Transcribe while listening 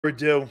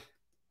Ado,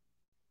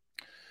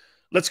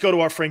 let's go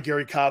to our friend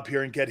Garry Cobb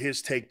here and get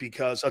his take,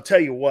 because I'll tell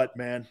you what,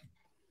 man,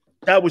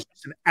 that was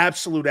just an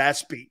absolute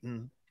ass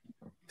beating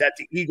that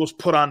the Eagles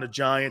put on the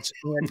Giants.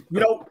 And,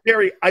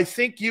 Garry, I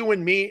think you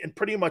and me and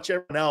pretty much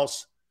everyone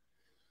else,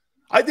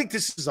 I think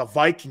this is a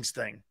Vikings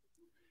thing.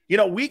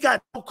 We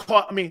got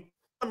caught. I mean,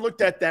 I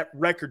looked at that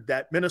record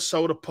that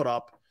Minnesota put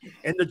up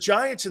and the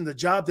Giants and the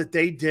job that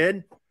they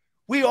did.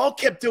 We all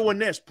kept doing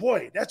this.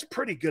 Boy, that's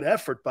pretty good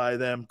effort by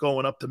them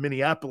going up to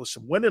Minneapolis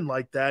and winning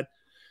like that.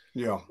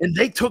 Yeah. And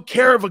they took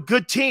care of a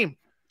good team.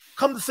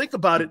 Come to think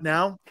about it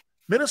now,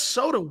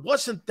 Minnesota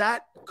wasn't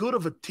that good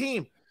of a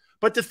team.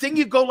 But the thing,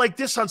 you go like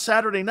this on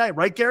Saturday night,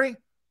 right, Garry?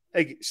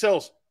 Hey,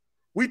 Sills,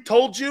 we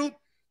told you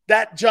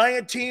that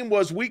Giant team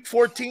was Week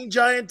 14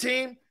 Giant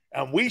team,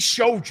 and we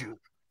showed you.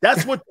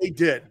 That's what they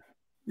did.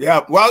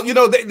 Yeah, well,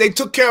 they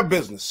took care of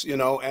business,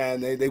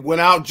 and they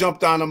went out,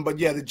 jumped on them. But,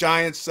 yeah, the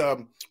Giants,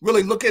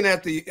 really looking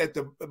at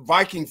the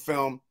Viking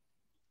film,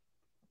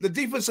 the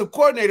defensive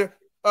coordinator,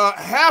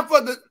 half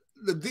of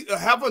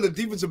the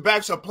defensive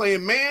backs are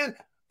playing man.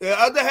 The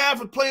other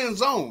half are playing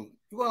zone.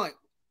 You're going like,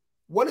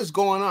 what is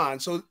going on?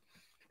 So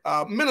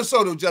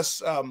Minnesota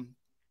just,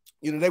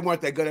 they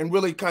weren't that good, and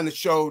really kind of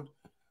showed.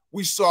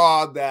 We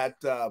saw that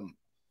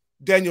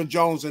Daniel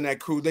Jones and that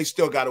crew, they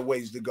still got a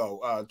ways to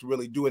go to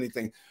really do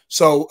anything.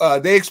 So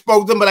they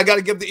exposed them, but I got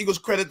to give the Eagles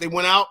credit. They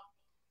went out.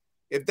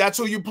 If that's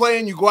who you're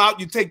playing, you go out,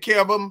 you take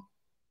care of them,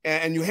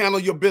 and you handle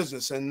your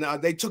business. And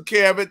they took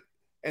care of it,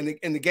 and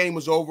the game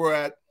was over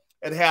at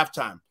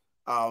halftime.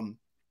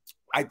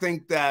 I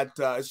think that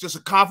it's just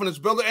a confidence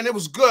builder, and it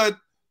was good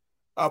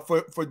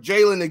for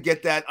Jalen to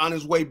get that on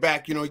his way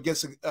back. He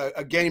gets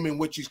a game in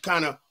which he's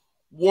kind of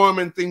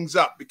warming things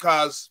up,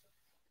 because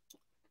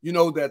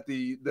that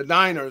the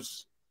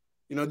Niners,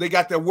 they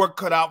got their work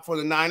cut out for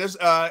the Niners.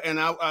 And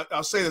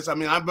I'll say this. I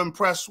mean, I've been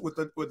impressed with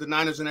the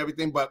Niners and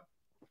everything, but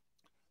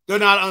they're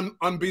not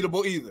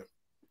unbeatable either,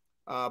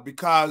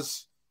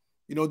 because,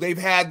 they've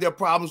had their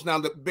problems. Now,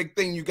 the big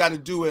thing you got to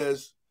do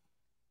is,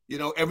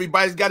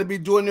 everybody's got to be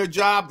doing their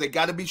job. They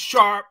got to be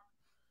sharp.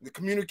 The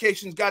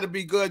communication's got to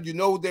be good.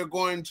 They're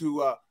going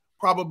to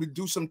probably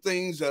do some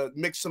things,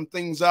 mix some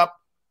things up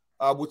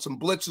with some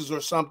blitzes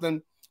or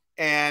something.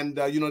 And,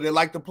 they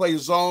like to play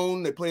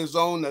zone. They play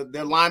zone.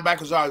 Their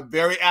linebackers are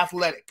very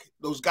athletic,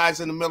 those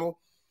guys in the middle.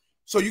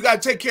 So you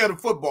got to take care of the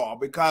football,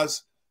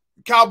 because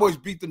the Cowboys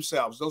beat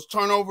themselves. Those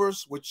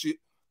turnovers, which,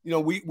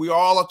 we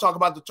all talk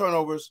about the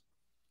turnovers,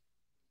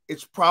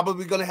 it's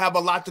probably going to have a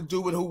lot to do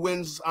with who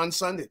wins on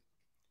Sunday.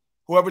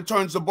 Whoever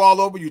turns the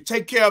ball over, you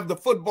take care of the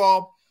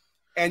football,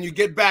 and you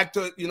get back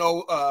to,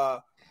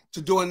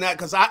 to doing that,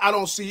 because I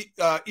don't see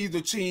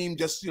either team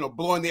just,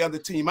 blowing the other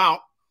team out.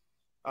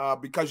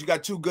 Because you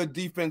got two good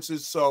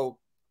defenses, so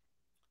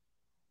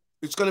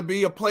it's going to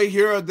be a play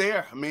here or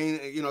there. I mean,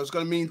 it's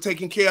going to mean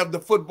taking care of the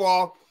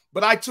football.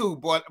 But I tell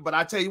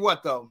you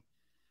what, though,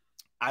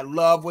 I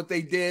love what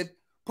they did.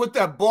 Put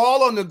that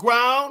ball on the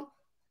ground,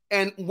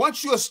 and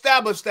once you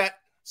establish that,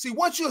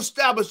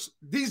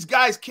 these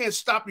guys can't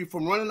stop you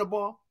from running the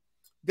ball,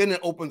 then it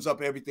opens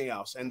up everything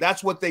else, and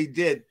that's what they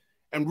did.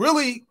 And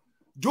really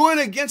doing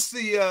against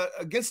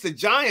the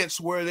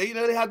Giants, where they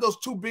had those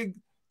two big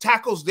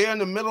tackles there in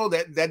the middle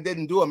that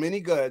didn't do them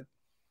any good.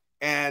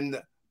 And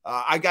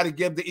I got to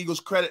give the Eagles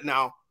credit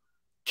now.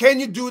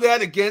 Can you do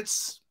that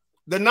against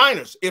the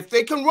Niners? If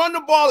they can run the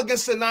ball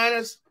against the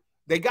Niners,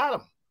 they got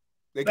them.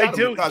 They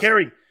do,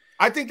 Garry.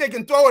 I think they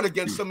can throw it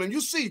against them. And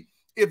you see,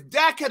 if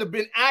Dak had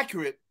been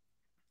accurate,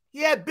 he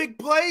had big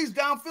plays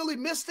downfield. He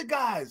missed the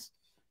guys.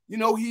 He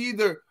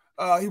either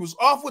he was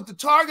off with the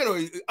target, or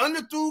he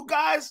underthrew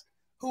guys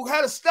who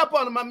had a step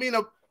on him. I mean,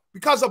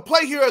 because a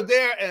play here or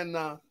there,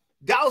 and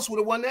Dallas would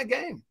have won that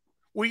game.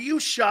 Were you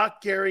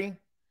shocked, Garry,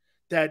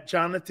 that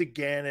Jonathan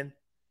Gannon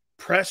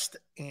pressed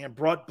and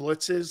brought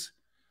blitzes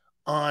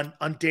on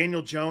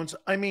Daniel Jones?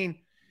 I mean,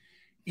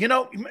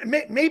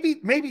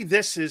 maybe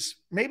this is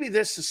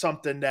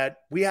something that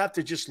we have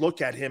to just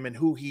look at him and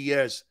who he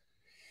is.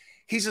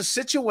 He's a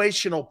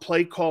situational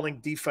play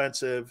calling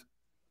defensive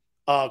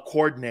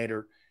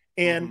coordinator.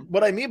 And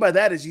what I mean by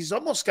that is he's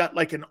almost got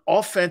like an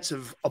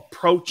offensive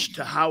approach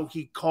to how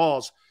he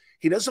calls.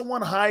 He doesn't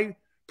want high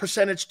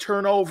percentage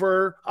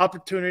turnover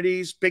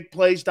opportunities, big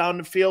plays down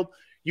the field.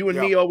 You and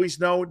me always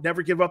know,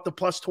 never give up the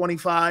plus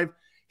 25.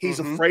 He's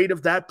afraid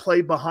of that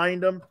play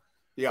behind him.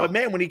 Yeah. But,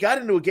 man, when he got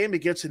into a game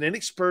against an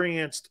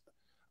inexperienced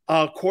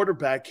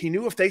quarterback, he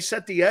knew if they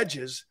set the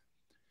edges,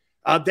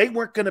 they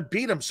weren't going to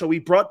beat him, so he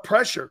brought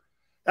pressure.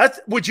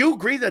 Would you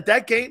agree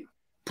that game,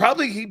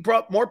 probably he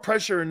brought more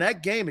pressure in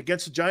that game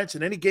against the Giants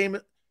than any game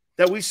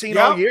that we've seen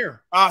all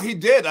year? He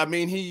did. I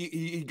mean,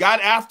 he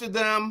got after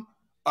them.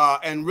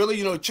 And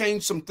really,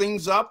 changed some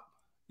things up,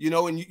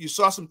 and you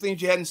saw some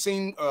things you hadn't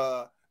seen,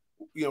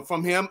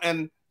 from him.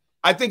 And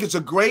I think it's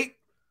a great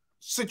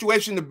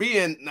situation to be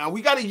in. Now,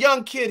 we got a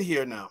young kid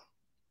here now.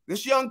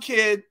 This young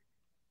kid,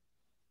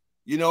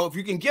 if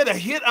you can get a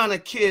hit on a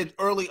kid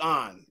early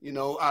on,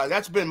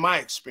 that's been my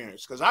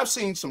experience, because I've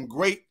seen some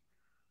great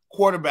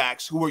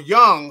quarterbacks who are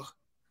young,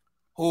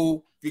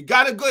 who if you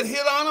got a good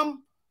hit on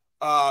him,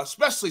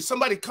 especially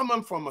somebody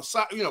coming from a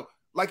side,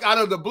 like out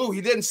of the blue, he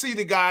didn't see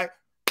the guy,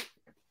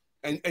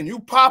 and you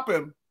pop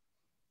him,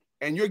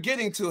 and you're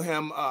getting to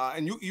him,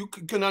 and you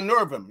can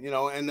unnerve him,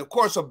 and of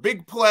course a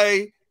big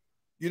play,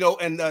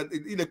 and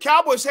the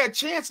Cowboys had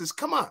chances.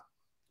 Come on,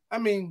 I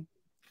mean,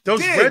 those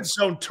Diggs, red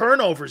zone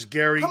turnovers,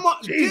 Gary. Come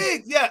on,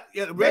 Diggs,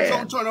 the red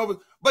zone turnovers,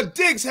 but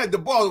Diggs had the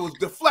ball; it was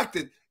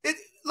deflected. It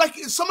like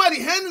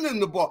somebody handing him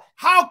the ball.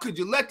 How could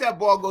you let that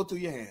ball go through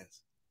your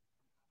hands?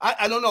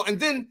 I don't know. And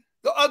then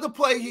the other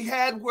play he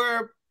had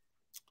where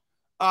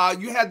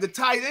you had the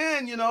tight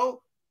end,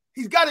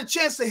 he's got a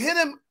chance to hit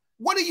him.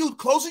 What are you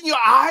closing your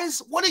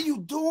eyes? What are you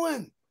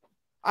doing?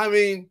 I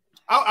mean,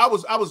 I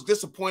was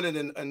disappointed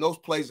in those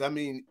plays. I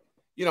mean,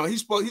 he's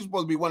supposed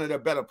to be one of their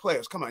better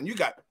players. Come on, you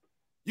got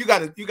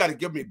to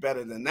give me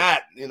better than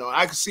that.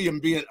 I could see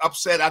him being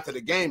upset after the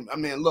game. I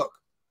mean, look,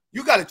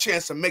 you got a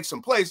chance to make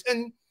some plays,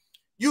 and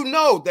you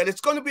know that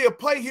it's going to be a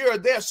play here or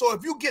there. So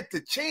if you get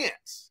the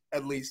chance,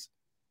 at least,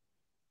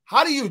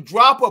 how do you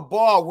drop a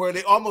ball where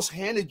they almost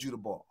handed you the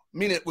ball? I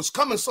mean, it was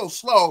coming so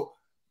slow.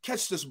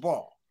 Catch this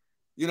ball,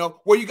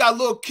 where you got a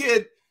little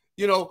kid,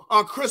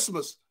 on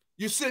Christmas,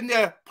 you're sitting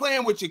there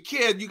playing with your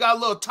kid. You got a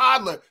little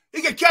toddler.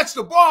 He can catch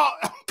the ball.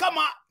 Come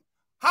on.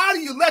 How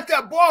do you let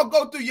that ball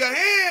go through your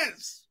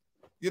hands?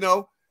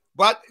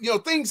 But,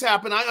 things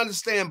happen. I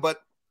understand,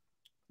 but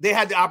they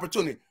had the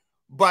opportunity.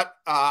 But,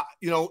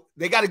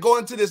 they got to go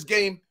into this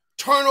game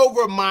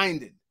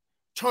turnover-minded.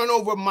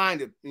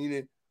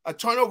 Meaning a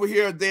turnover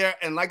here or there.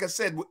 And like I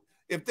said,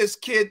 if this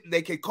kid,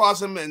 they can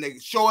cause him and they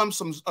show him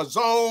a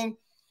zone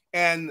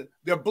and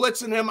they're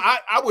blitzing him,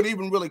 I would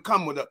even really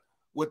come with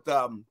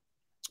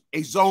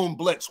a zone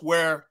blitz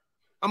where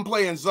I'm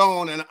playing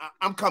zone and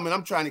I'm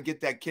trying to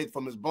get that kid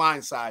from his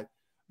blind side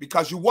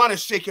because you want to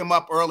shake him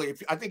up early.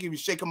 I think if you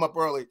shake him up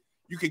early,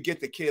 you could get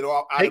the kid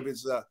out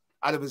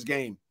of his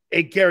game.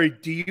 Hey, Gary,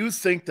 do you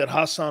think that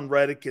Haason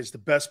Reddick is the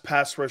best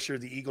pass rusher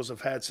the Eagles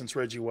have had since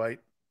Reggie White?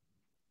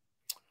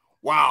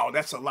 Wow,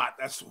 that's a lot.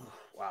 That's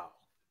wow.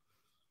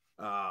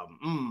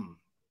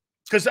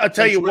 Because I'll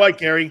tell you what,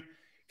 Gary,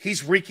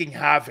 he's wreaking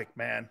havoc,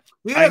 man.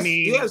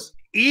 Yes,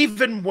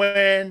 even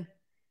when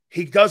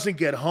he doesn't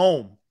get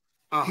home,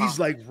 he's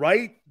like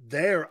right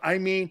there. I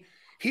mean,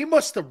 he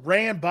must have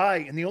ran by,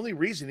 and the only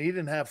reason he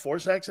didn't have 4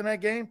 sacks in that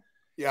game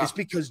is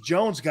because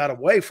Jones got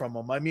away from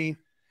him. I mean,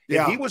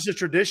 if he was a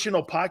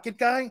traditional pocket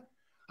guy,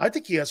 I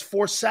think he has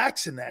 4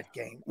 sacks in that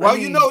game. Well,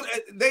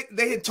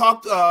 they had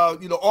talked,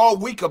 all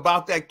week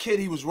about that kid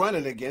he was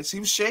running against. He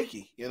was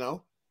shaky, He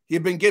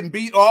had been getting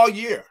beat all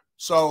year.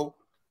 So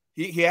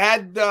he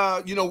had,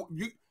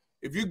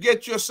 if you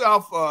get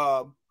yourself,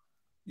 a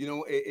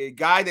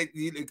guy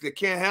that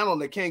can't handle,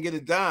 that can't get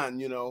it done,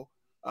 you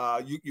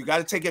got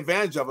to take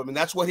advantage of him. And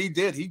that's what he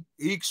did. He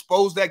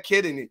exposed that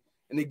kid and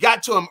he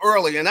got to him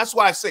early. And that's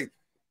why I say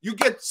you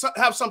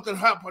have something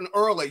happen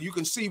early. You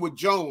can see with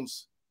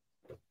Jones.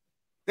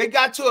 They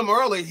got to him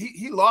early.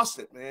 He lost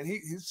it, man.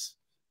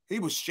 He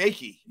was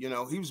shaky. He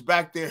was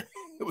back there.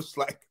 It was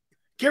like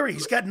Gary.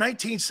 He's got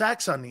 19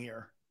 sacks on the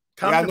year.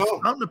 Counting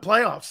the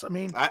playoffs. I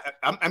mean,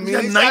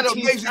 he's had an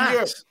amazing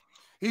year.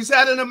 He's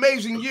had an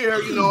amazing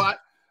year.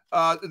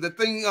 The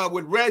thing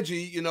with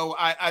Reggie,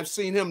 I've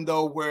seen him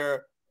though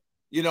where,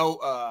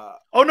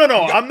 oh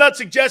no, I'm not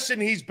suggesting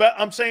he's.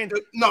 I'm saying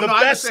the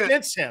best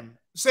since him.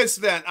 Since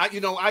then,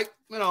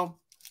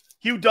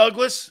 Hugh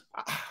Douglas.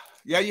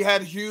 Yeah, you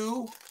had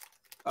Hugh.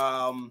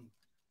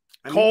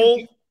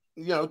 Cole.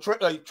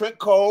 Trent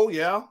Cole.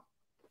 Yeah.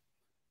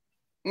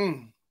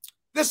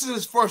 This is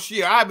his first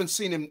year. I haven't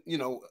seen him,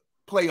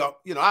 play up.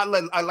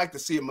 I like to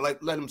see him.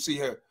 Let him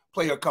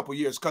play a couple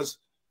years because.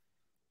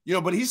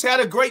 But he's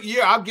had a great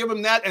year. I'll give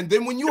him that. And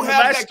then when you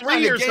have that 3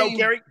 years, though,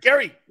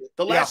 Gary,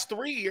 the last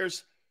 3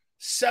 years,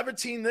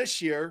 17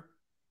 this year,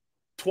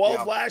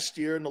 12 last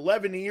year, and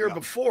 11 the year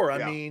before.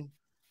 I mean,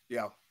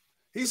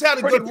 he's had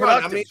a good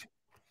run. I mean,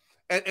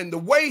 and the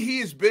way he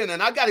has been,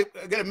 and I gotta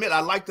admit,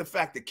 I like the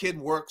fact the kid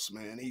works,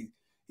 man.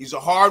 He's a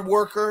hard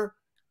worker,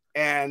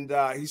 and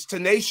he's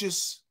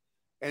tenacious,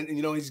 and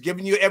he's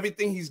giving you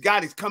everything he's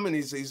got. He's coming.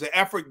 He's an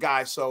effort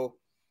guy. So.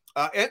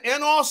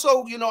 And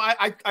also,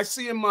 I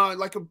see him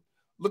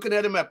looking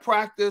at him at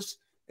practice,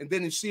 and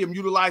then you see him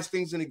utilize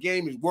things in the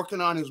game. He's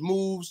working on his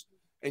moves,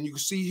 and you can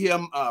see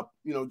him,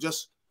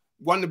 just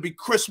wanting to be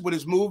crisp with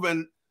his move,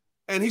 and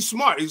he's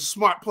smart. He's a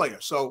smart player.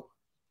 So,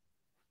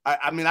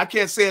 I mean, I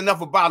can't say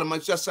enough about him.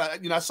 It's just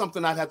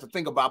something I'd have to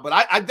think about. But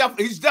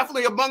he's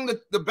definitely among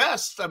the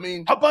best. I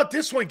mean, how about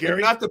this one,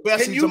 Gary? Not the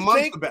best. He's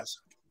amongst the best.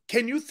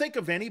 Can you think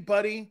of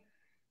anybody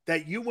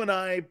that you and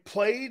I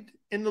played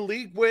in the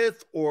league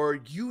with, or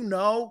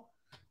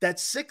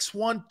that's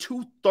 6'1",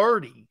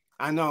 230?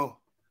 I know.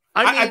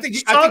 I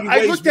mean,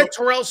 I looked at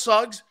Terrell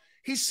Suggs.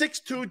 He's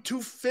 6'2",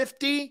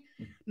 250.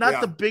 Not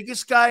the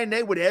biggest guy, and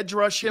they would edge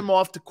rush him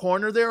off the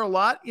corner there a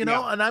lot, And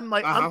I'm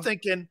like, I'm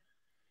thinking,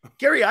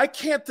 Gary, I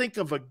can't think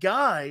of a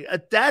guy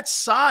at that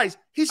size.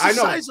 He's the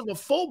size of a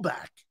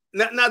fullback.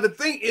 Now the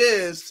thing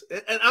is,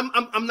 and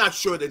I'm not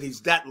sure that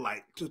he's that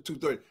light,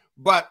 230,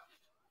 but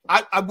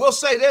I will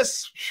say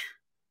this.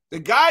 The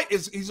guy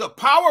he's a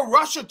power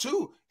rusher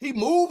too. He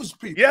moves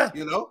people. Yeah.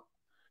 You know?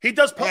 He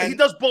does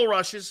bull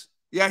rushes.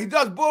 Yeah, he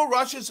does bull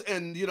rushes,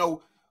 and you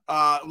know,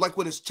 like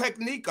with his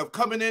technique of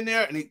coming in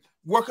there and he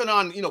working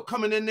on, you know,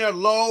 coming in there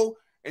low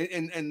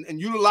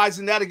and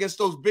utilizing that against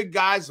those big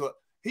guys.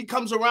 He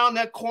comes around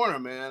that corner,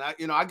 man.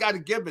 I got to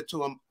give it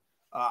to him.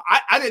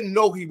 I didn't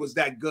know he was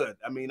that good.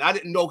 I mean, I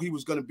didn't know he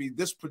was going to be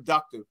this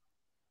productive.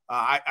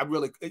 I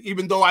really,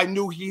 even though I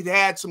knew he'd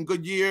had some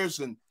good years,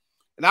 and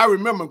I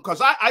remember him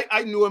because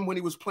I knew him when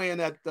he was playing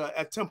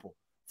at Temple.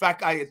 In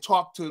fact, I had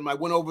talked to him. I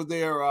went over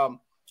there.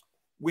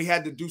 We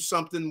had to do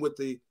something with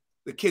the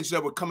kids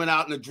that were coming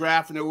out in the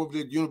draft, and they were over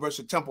there at the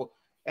University of Temple.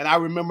 And I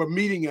remember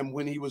meeting him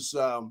when he was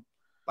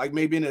like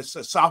maybe in his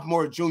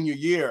sophomore or junior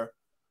year.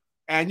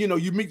 And, you know,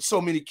 you meet so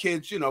many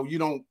kids, you know, you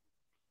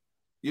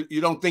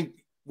don't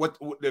think what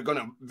they're going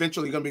to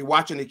eventually going to be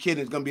watching the kid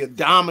is going to be a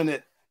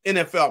dominant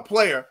NFL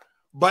player.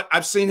 But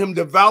I've seen him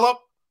develop,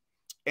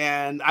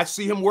 and I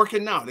see him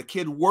working now. The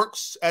kid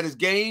works at his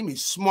game.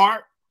 He's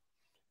smart.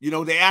 You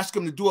know, they ask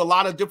him to do a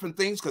lot of different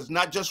things because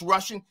not just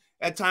rushing.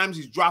 At times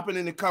he's dropping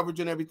in the coverage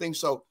and everything.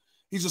 So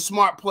he's a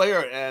smart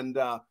player, and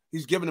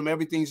he's giving them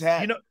everything he's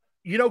had.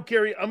 You know,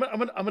 Gary, I'm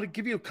gonna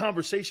give you a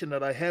conversation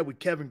that I had with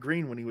Kevin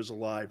Green when he was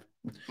alive.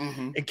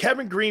 Mm-hmm. And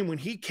Kevin Green, when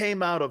he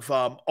came out of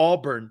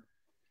Auburn,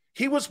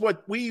 he was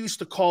what we used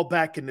to call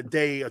back in the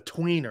day a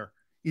tweener.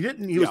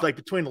 He was like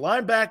between the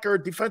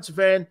linebacker, defensive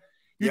end.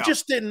 You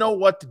just didn't know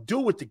what to do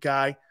with the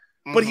guy,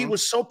 but he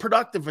was so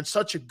productive and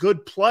such a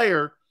good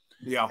player.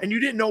 Yeah. And you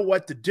didn't know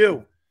what to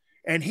do.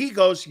 And he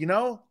goes, you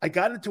know, I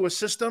got into a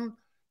system.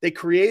 They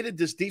created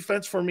this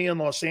defense for me in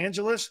Los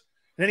Angeles.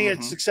 And then he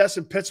had success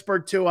in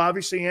Pittsburgh too,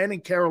 obviously, and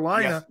in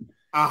Carolina.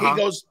 Yes. He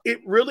goes, it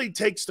really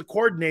takes the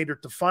coordinator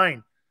to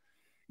find.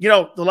 You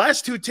know, the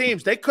last two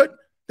teams, they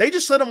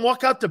just let him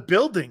walk out the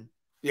building.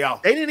 Yeah.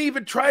 They didn't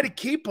even try to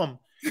keep him.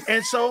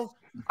 And so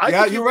I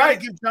think you're right.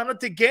 Give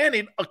Jonathan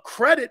Gannon a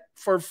credit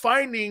for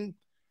finding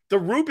the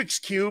Rubik's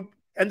Cube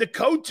and the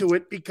code to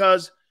it,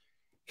 because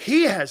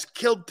he has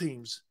killed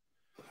teams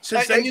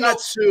since they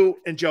got Sue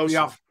and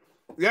Joseph.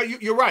 Yeah,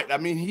 you're right. I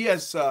mean, he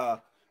has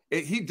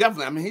he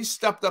definitely, I mean, he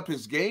stepped up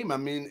his game. I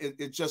mean,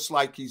 it's just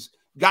like he's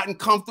gotten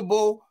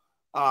comfortable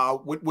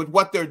with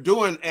what they're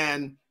doing.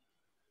 And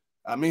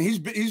I mean, he's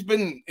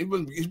been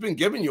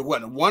giving you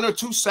what, 1 or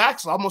 2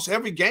 sacks almost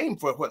every game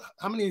for what?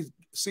 How many?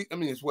 I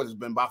mean, it's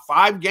been about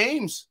 5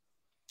 games.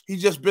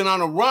 He's just been on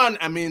a run.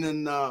 I mean,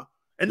 and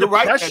the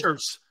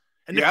pressures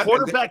and the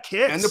quarterback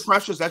hits and the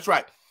pressures. That's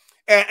right.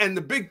 And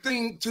the big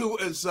thing too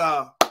is,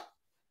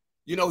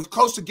 you know, he's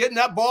close to getting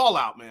that ball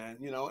out, man.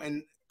 You know,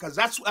 and because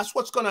that's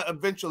what's going to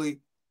eventually,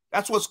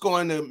 that's what's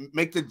going to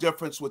make the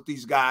difference with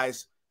these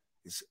guys.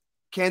 Is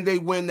can they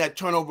win that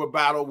turnover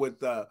battle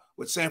with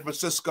San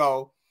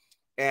Francisco?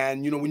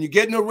 And you know, when you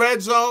get in the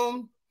red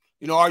zone,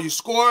 you know, are you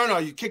scoring?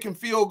 Are you kicking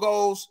field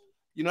goals?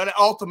 You know, that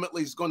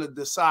ultimately is going to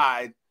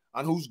decide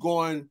on who's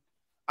going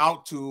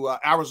out to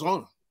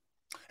Arizona.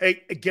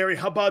 Hey, Gary,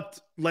 how about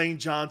Lane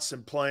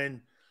Johnson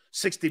playing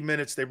 60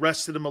 minutes? They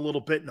rested him a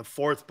little bit in the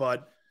fourth,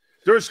 but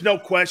there's no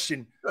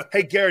question.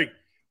 Hey, Gary,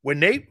 when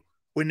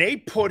they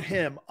put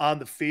him on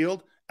the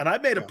field, and I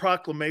made a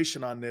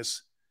proclamation on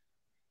this,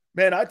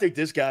 man, I think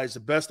this guy is the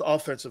best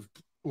offensive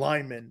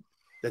lineman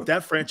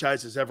that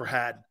franchise has ever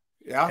had.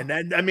 Yeah. And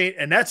that, I mean,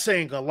 and that's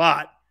saying a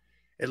lot,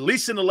 at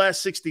least in the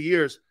last 60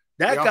 years.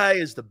 That guy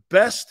is the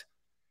best.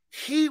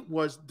 He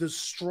was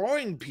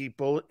destroying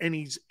people, and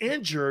he's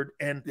injured.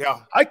 And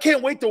I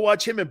can't wait to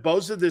watch him and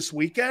Bosa this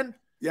weekend.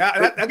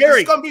 Yeah,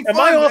 Gary, gonna be fun,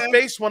 am I off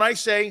base when I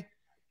say,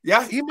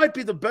 he might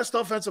be the best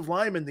offensive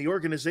lineman the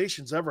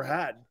organization's ever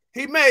had?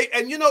 He may.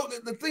 And you know,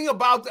 the thing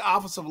about the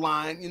offensive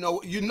line, you know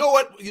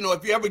what,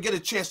 if you ever get a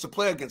chance to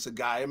play against a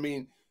guy, I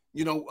mean,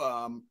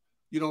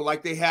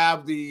 like they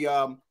have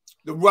the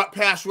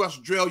pass rush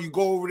drill. You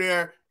go over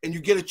there and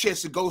you get a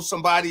chance to go with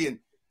somebody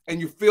and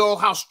you feel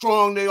how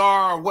strong they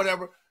are or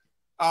whatever.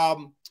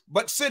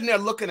 But sitting there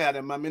looking at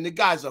him, I mean, the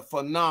guy's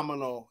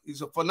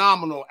he's a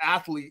phenomenal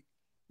athlete,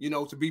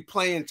 to be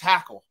playing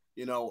tackle,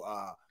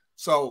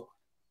 so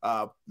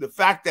the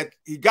fact that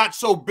he got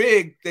so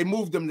big, they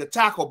moved him to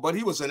tackle, but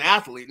he was an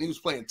athlete and he was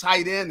playing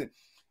tight end.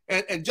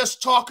 And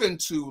just talking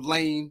to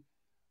Lane,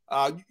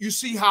 you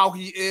see how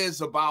he is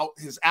about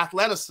his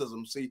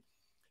athleticism. See,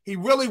 he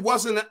really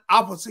wasn't an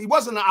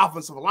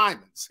offensive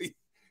lineman. See,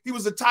 he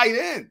was a tight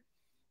end.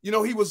 He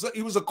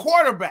was a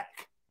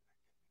quarterback.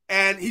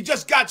 And he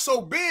just got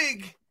so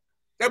big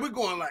that we're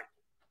going like,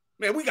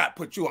 man, we got to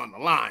put you on the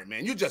line,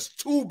 man. You're just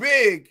too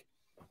big.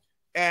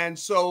 And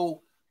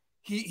so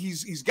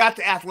he's got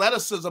the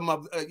athleticism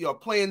of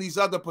playing these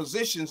other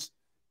positions,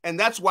 and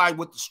that's why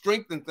with the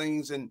strength and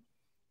things, and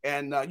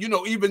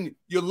even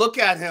you look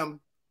at him,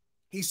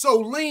 he's so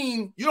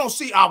lean. You don't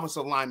see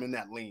offensive linemen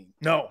that lean.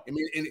 No, I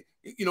mean,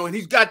 and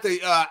he's got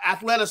the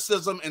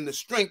athleticism and the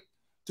strength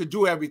to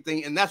do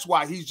everything, and that's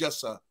why he's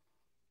just a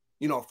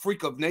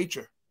freak of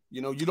nature.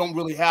 You don't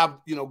really have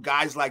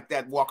guys like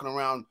that walking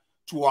around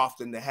too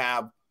often to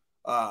have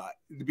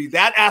to be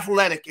that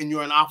athletic, and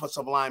you're an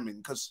offensive lineman,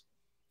 because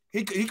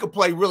He could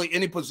play really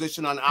any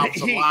position on the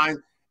offensive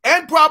line,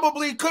 and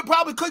probably could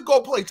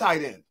go play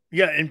tight end.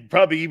 Yeah, and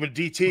probably even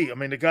DT. I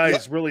mean, the guy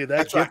is really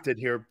that gifted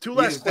here. Two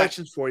last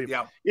questions for you.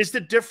 Yeah. Is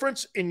the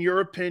difference, in your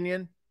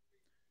opinion,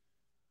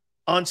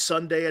 on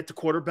Sunday at the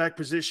quarterback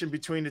position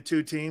between the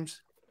two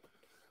teams?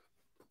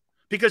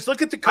 Because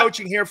look at the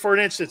coaching here, for an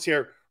instance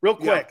here, real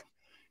quick. Yeah.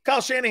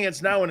 Kyle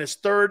Shanahan's now in his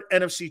third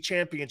NFC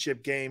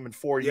championship game in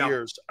 4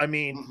 years. I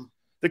mean,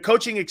 the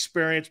coaching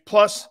experience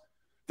plus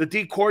the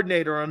D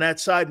coordinator on that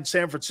side in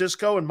San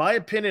Francisco, in my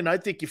opinion, I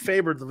think you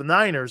favored the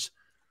Niners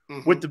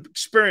with the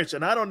experience.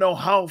 And I don't know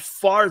how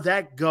far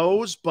that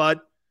goes,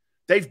 but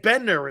they've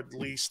been there at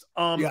least.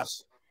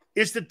 Yes.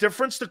 Is the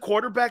difference the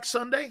quarterback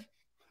Sunday?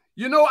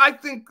 You know, I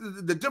think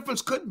the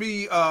difference could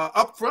be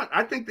up front.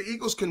 I think the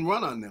Eagles can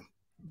run on them.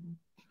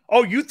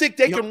 Oh, you think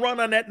they can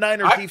run on that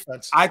Niner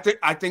defense? I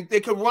think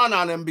they can run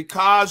on them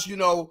because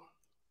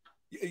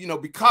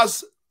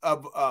because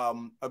of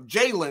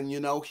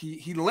Jalen.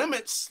 He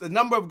limits the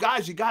number of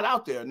guys you got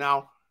out there.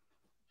 Now,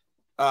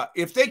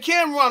 if they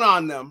can run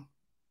on them,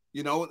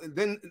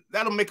 then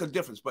that'll make a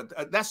difference.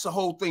 But that's the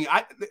whole thing.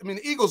 I mean,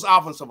 the Eagles'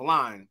 offensive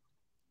line,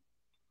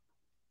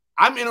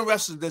 I'm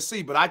interested to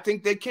see, but I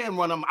think they can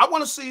run them. I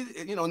want to see,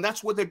 and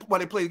that's why they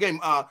play the game.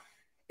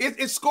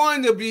 It's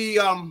going to be.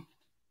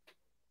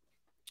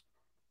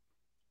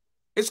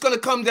 It's going to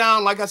come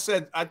down, like I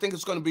said, I think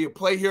it's going to be a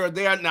play here or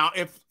there. Now,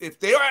 if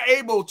they are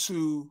able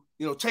to,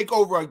 take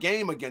over a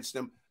game against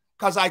them,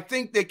 because I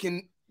think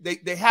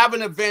they have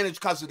an advantage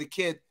because of the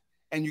kid,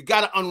 and you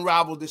got to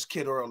unravel this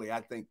kid early, I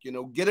think.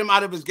 Get him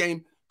out of his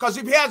game, because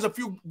if he has a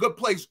few good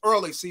plays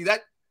early, see,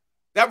 that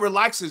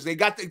relaxes. They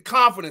got the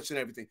confidence and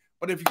everything.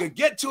 But if you could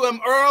get to him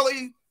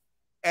early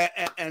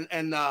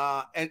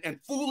and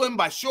fool him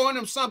by showing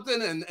him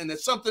something and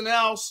there's something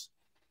else,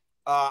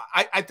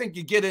 I think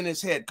you get in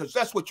his head, because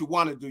that's what you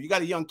want to do. You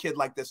got a young kid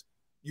like this.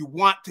 You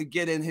want to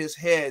get in his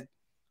head,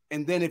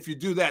 and then if you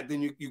do that,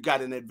 then you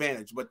got an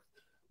advantage. But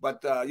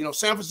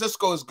San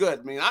Francisco is good.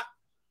 I mean,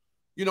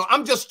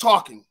 I'm just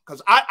talking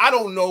because I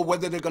don't know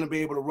whether they're going to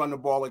be able to run the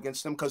ball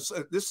against them, because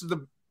this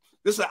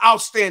is an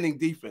outstanding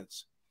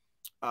defense.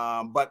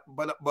 But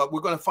we're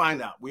going to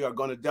find out. We are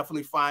going to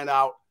definitely find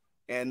out,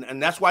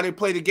 and that's why they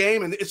play the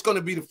game, and it's going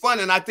to be the fun.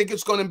 And I think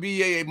it's going to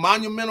be a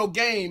monumental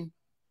game.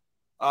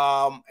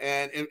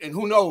 And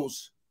who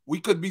knows,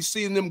 we could be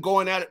seeing them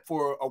going at it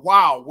for a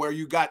while, where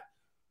you got,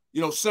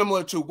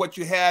 similar to what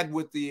you had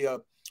with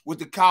the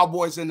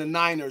Cowboys and the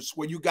Niners,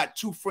 where you got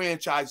two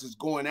franchises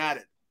going at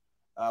it.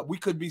 We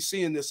could be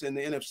seeing this in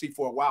the NFC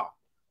for a while.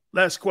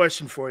 Last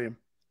question for you.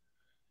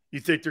 You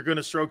think they're going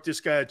to stroke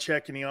this guy a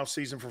check in the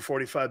offseason for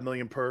 $45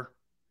 million per?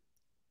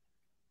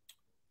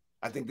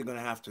 I think they're going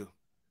to have to.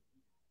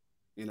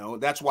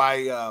 That's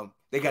why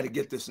they got to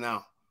get this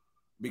now,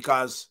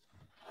 because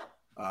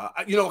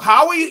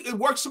Howie, it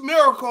works a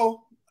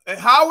miracle. And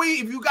Howie,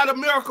 if you got a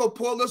miracle,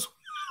 pull this.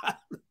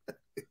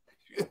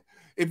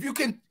 If you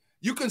can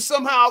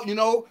somehow,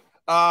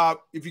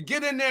 if you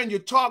get in there and you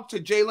talk to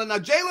Jalen. Now,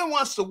 Jalen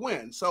wants to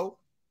win, so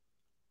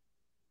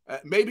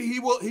maybe he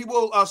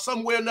will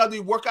somewhere or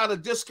another work out a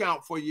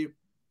discount for you.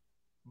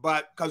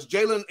 But because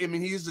Jalen, I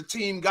mean, he's the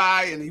team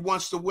guy and he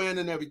wants to win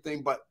and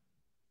everything. But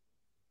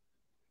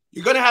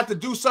you're going to have to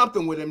do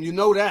something with him. You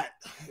know that.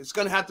 It's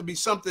going to have to be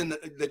something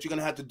that you're going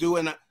to have to do.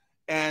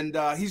 And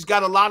he's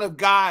got a lot of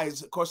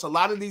guys. Of course, a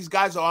lot of these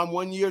guys are on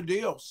one-year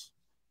deals.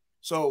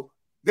 So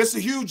this is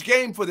a huge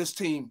game for this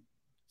team.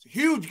 It's a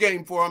huge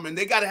game for them, and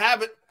they got to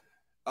have it.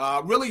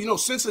 Really,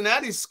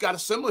 Cincinnati's got a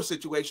similar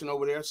situation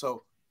over there.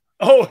 So,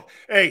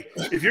 hey,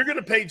 if you're going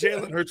to pay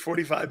Jalen Hurts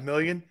 $45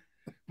 million,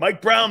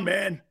 Mike Brown,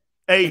 man,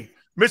 hey,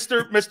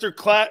 Mr.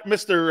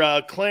 Clamps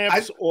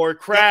or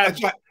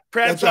Crabs,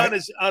 Crabs on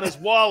his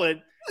wallet,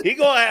 he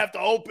gonna have to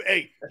open.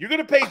 Hey, you're going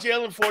to pay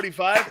Jalen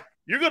 45.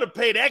 You're going to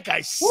pay that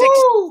guy 60.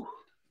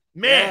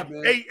 Man.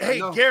 Yeah, man.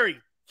 Hey,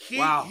 Gary,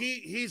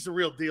 he's the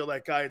real deal,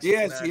 that guy. He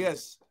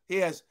is.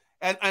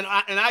 And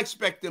I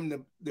expect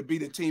them to be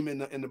the team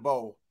in the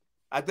bowl.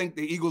 I think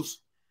the Eagles,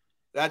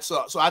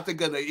 so I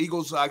think of the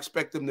Eagles, I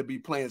expect them to be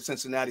playing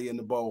Cincinnati in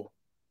the bowl.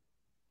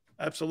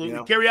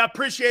 Absolutely. Gary, I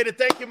appreciate it.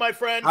 Thank you, my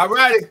friend. All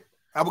righty.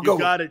 Have a good one.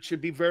 You got it.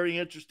 Should be very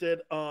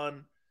interested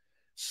on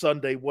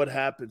Sunday what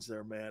happens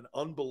there, man.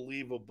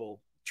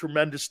 Unbelievable.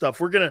 Tremendous stuff.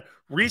 We're going to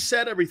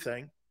reset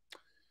everything.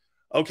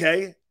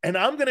 Okay, and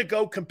I'm going to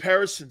go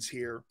comparisons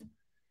here.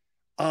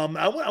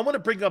 I want to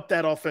bring up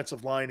that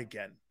offensive line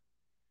again,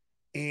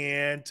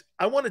 and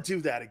I want to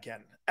do that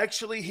again.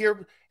 Actually,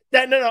 we're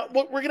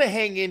going to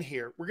hang in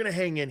here. We're going to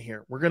hang in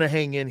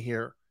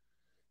here.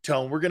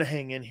 Tone, we're going to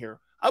hang in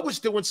here. I was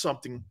doing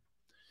something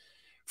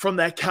from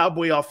that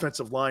Cowboy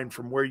offensive line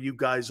from where you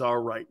guys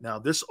are right now.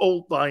 This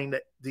old line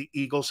that the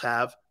Eagles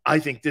have, I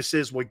think this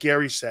is what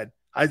Gary said.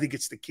 I think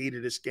it's the key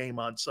to this game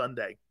on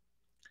Sunday.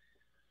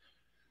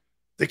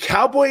 The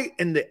Cowboy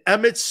and the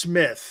Emmitt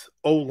Smith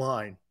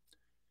O-line,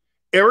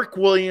 Eric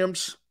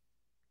Williams,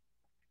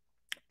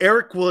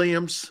 and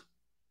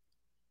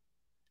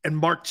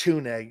Mark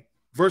Tuney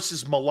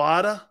versus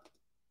Malata.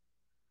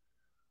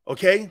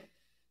 Okay?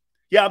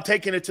 Yeah, I'm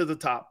taking it to the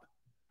top.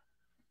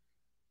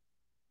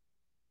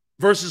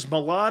 versus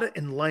Mulata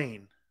and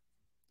Lane.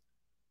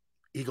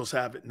 Eagles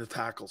have it in the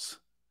tackles.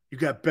 You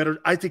got better.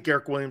 I think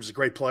Eric Williams is a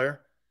great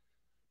player,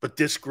 but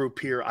this group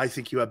here, I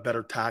think you have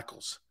better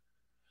tackles.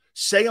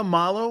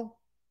 Sayamalo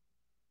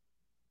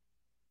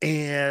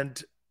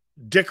and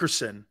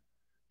Dickerson,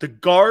 the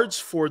guards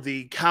for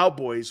the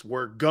Cowboys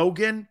were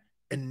Gogan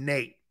and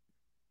Nate.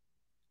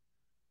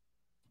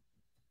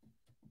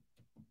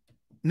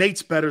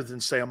 Nate's better than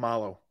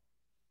Sayamalo.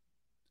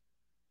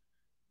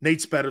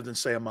 Nate's better than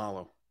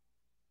Sayamalo.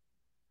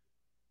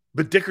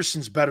 But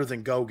Dickerson's better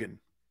than Gogan.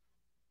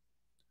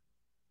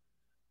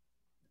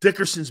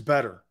 Dickerson's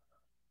better.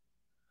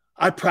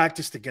 I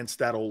practiced against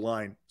that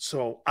O-line,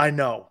 so I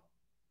know.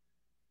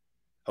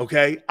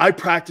 Okay? I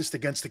practiced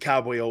against the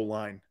Cowboy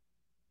O-line.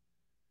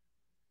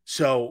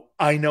 So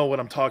I know what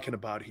I'm talking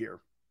about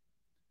here.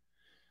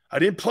 I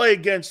didn't play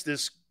against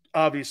this,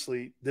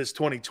 obviously, this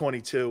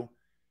 2022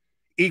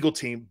 Eagle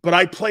team, but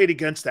I played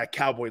against that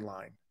Cowboy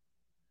line.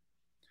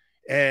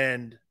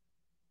 And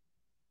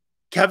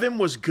Kevin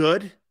was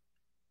good,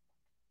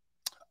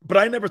 but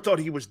I never thought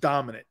he was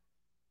dominant.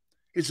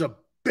 He's a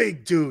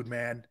big dude,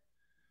 man.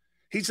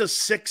 He's a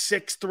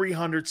 6'6",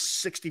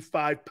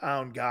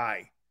 365-pound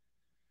guy.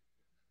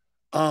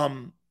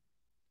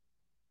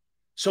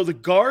 So the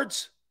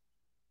guards,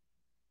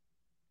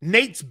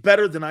 Nate's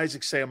better than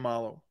Isaac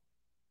Sayamalo.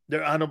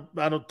 I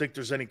don't think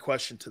there's any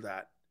question to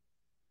that.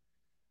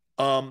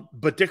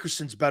 But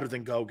Dickerson's better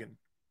than Gogan.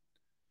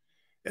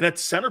 And at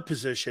center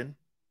position,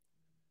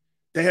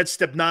 they had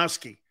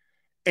Stepnoski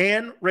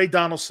and Ray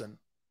Donaldson.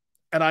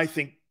 And I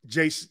think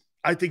Jason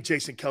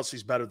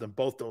Kelce's better than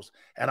both those.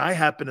 And I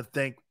happen to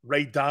think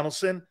Ray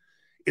Donaldson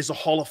is a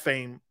Hall of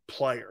Fame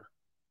player.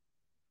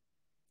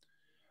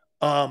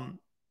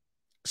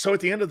 So at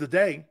the end of the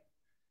day,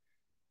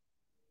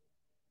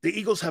 the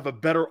Eagles have a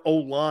better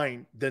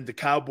O-line than the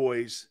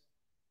Cowboys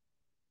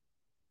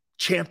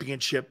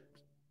championship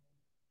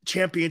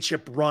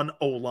run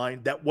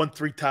O-line that won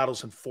 3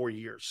 titles in 4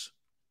 years.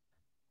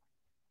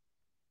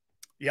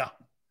 Yeah.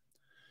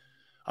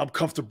 I'm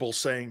comfortable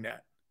saying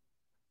that.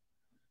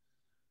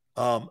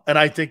 And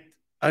I think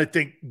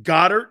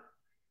Goddard's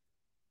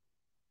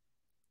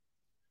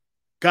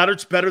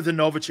better than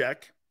Novacek.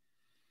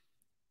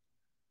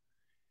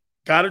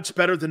 Goddard's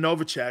better than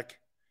Novacek.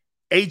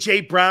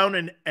 A.J.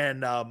 Brown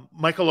and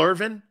Michael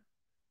Irvin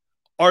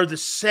are the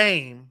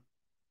same.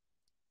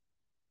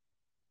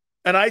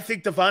 And I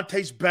think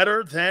Devonta's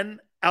better than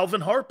Alvin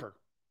Harper.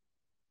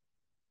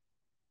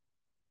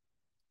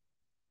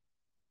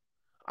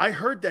 I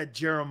heard that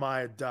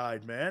Jeremiah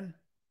died, man.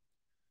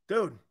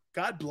 Dude,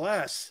 God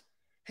bless.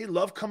 He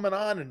loved coming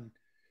on and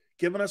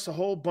giving us a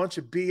whole bunch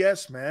of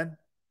BS, man.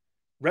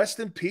 Rest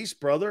in peace,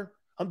 brother.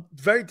 I'm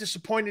very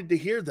disappointed to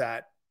hear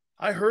that.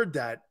 I heard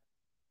that.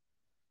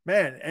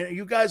 Man, and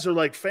you guys are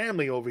like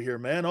family over here,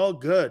 man. All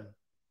good.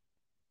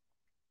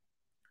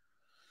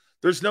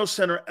 There's no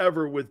center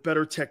ever with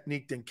better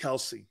technique than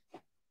Kelce.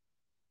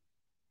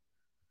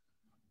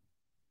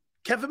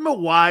 Kevin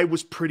Mawai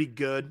was pretty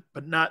good,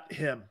 but not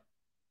him.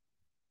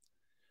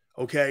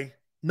 Okay?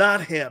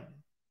 Not him.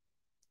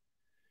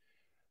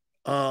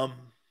 Yeah,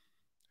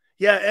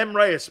 M.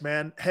 Reyes,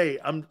 man. Hey,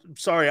 I'm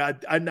sorry. I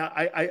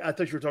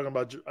thought you were talking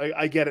about.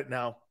 I get it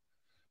now,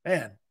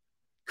 man.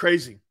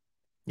 Crazy.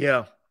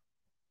 Yeah.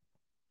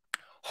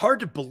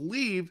 Hard to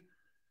believe.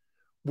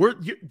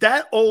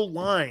 That old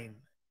line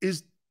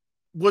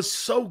was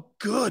so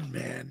good,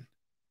 man.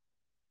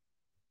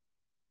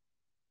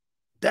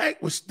 That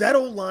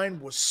old line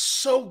was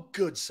so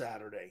good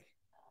Saturday.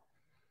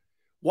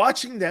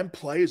 Watching them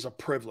play is a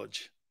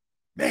privilege,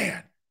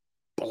 man.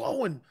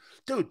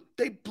 Dude,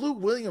 they blew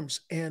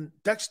Williams and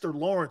Dexter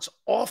Lawrence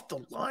off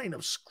the line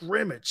of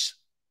scrimmage.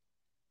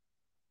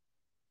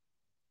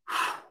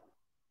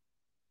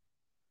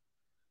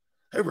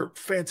 They were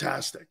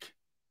fantastic.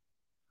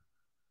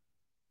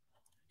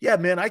 Yeah,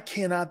 man, I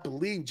cannot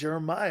believe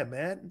Jeremiah,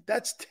 man.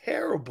 That's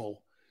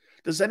terrible.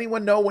 Does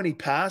anyone know when he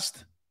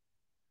passed?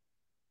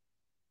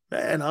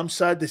 Man, I'm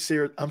sad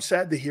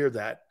to hear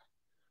that.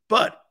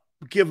 But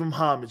give him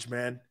homage,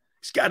 man.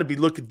 He's got to be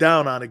looking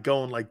down on it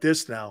going like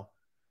this now.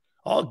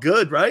 All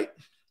good, right?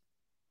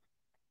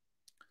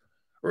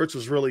 Ertz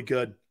was really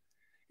good.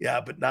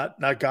 Yeah, but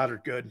not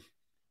Goddard good.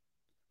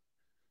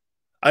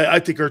 I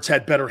think Ertz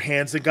had better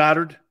hands than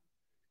Goddard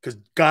because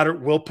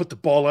Goddard will put the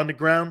ball on the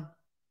ground,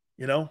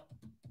 you know?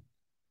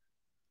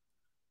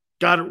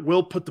 Goddard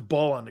will put the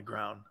ball on the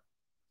ground.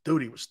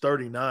 Dude, he was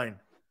 39.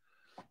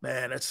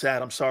 Man, that's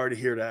sad. I'm sorry to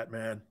hear that,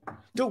 man.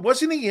 Dude,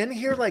 wasn't he in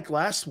here like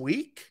last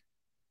week?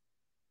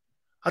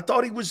 I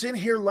thought he was in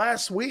here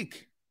last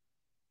week.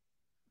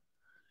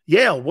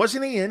 Yeah,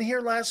 wasn't he in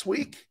here last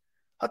week?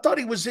 I thought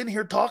he was in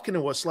here talking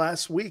to us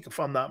last week, if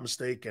I'm not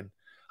mistaken.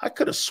 I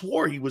could have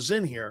swore he was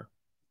in here.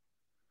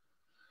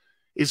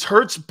 Is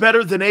Hurts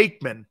better than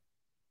Aikman?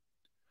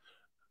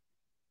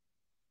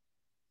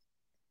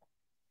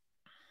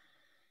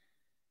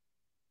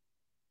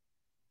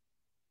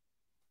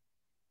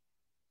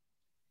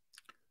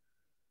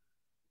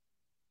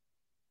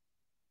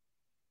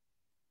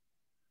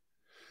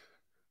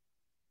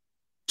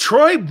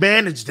 Troy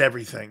managed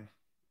everything.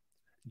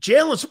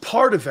 Jalen's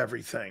part of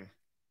everything.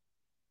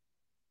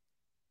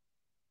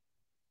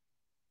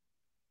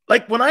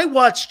 Like when I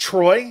watch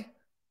Troy,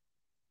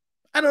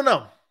 I don't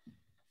know.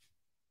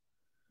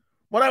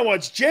 When I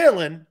watch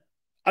Jalen,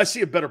 I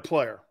see a better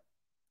player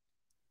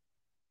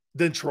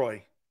than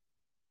Troy.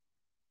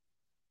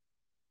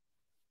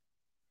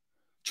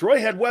 Troy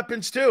had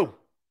weapons too.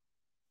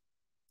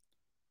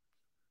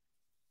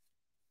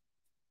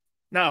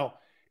 Now,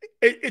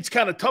 it's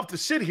kind of tough to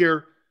sit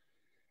here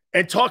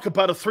and talk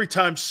about a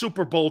 3-time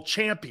Super Bowl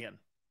champion.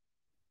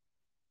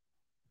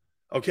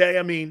 Okay?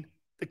 I mean,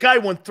 the guy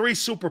won 3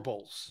 Super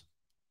Bowls.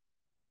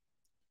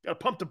 Got to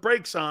pump the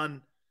brakes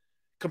on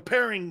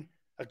comparing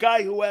a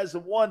guy who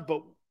hasn't won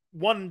but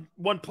one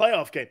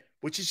playoff game,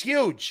 which is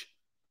huge.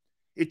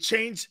 It's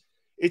changed.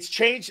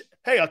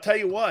 Hey, I'll tell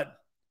you what.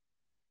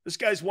 This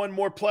guy's won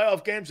more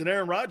playoff games than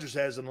Aaron Rodgers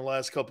has in the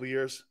last couple of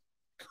years.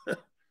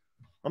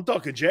 I'm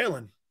talking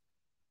Jalen.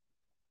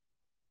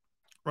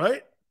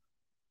 Right?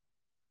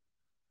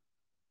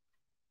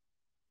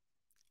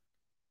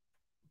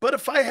 But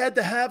if I had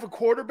to have a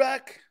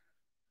quarterback,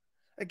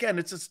 again,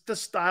 it's the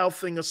style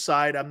thing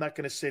aside. I'm not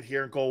going to sit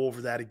here and go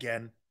over that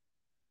again.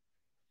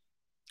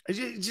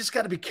 You just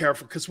got to be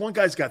careful because one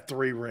guy's got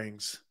 3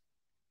 rings.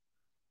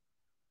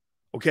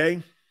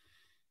 Okay?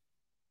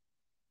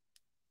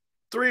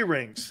 3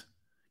 rings.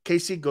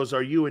 KC goes,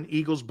 are you an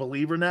Eagles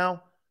believer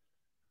now?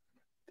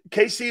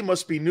 KC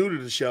must be new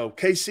to the show.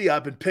 KC,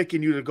 I've been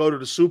picking you to go to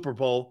the Super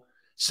Bowl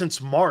since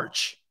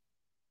March.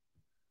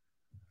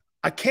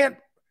 I can't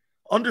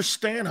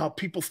understand how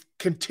people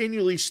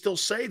continually still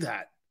say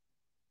that.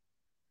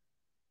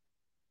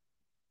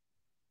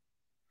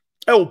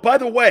 Oh, by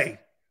the way,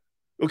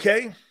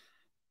 okay?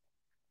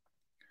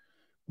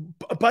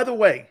 By the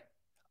way,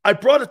 I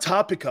brought a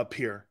topic up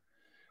here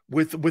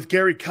with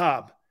Garry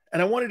Cobb,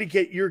 and I wanted to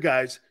get your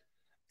guys.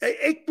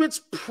 Aikman's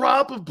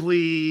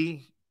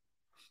probably,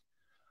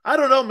 I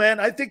don't know, man.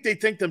 I think they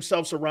think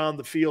themselves around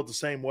the field the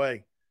same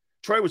way.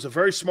 Troy was a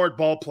very smart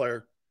ball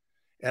player,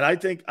 and I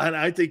think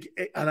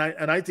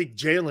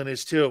Jalen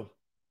is too.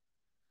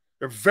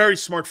 They're very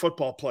smart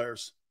football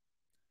players.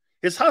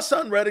 Is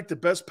Haason Reddick the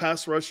best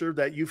pass rusher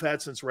that you've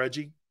had since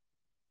Reggie?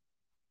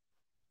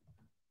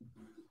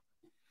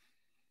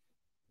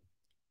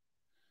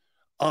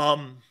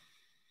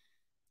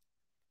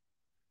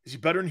 Is he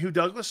better than Hugh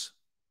Douglas?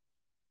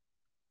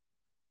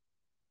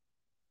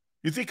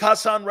 You think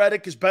Haason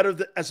Reddick is better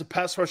as a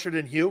pass rusher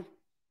than Hugh?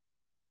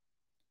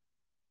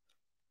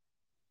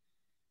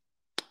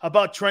 How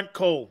about Trent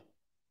Cole?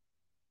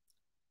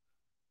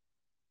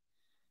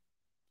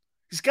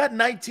 He's got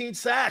 19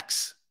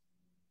 sacks.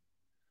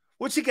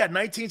 What's he got,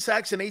 19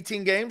 sacks in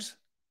 18 games?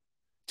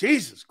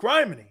 Jesus,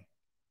 criminy.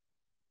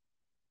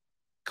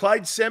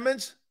 Clyde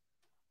Simmons?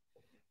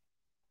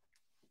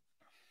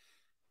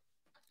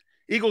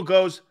 Eagle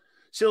goes,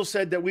 Sil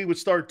said that we would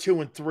start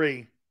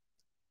 2-3.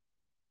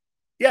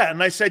 Yeah,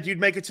 and I said you'd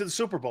make it to the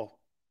Super Bowl.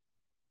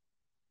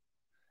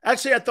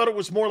 Actually, I thought it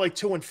was more like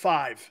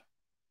 2-5.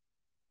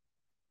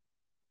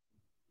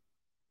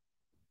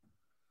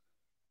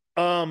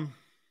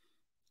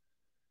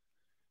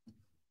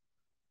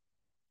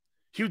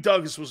 Hugh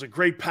Douglas was a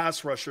great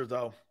pass rusher,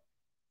 though.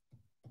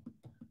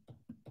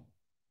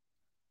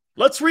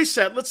 Let's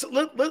reset.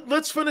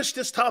 Let's finish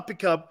this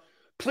topic up.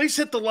 Please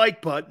hit the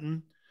like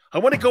button. I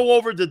want to go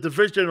over the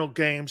divisional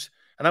games,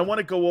 and I want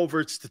to go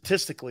over it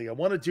statistically. I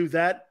want to do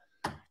that.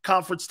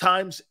 Conference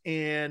times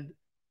and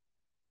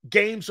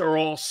games are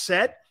all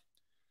set.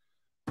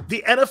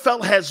 The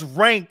NFL has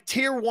ranked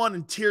Tier 1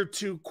 and Tier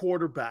 2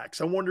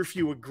 quarterbacks. I wonder if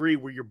you agree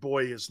where your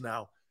boy is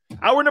now.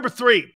 Hour number 3.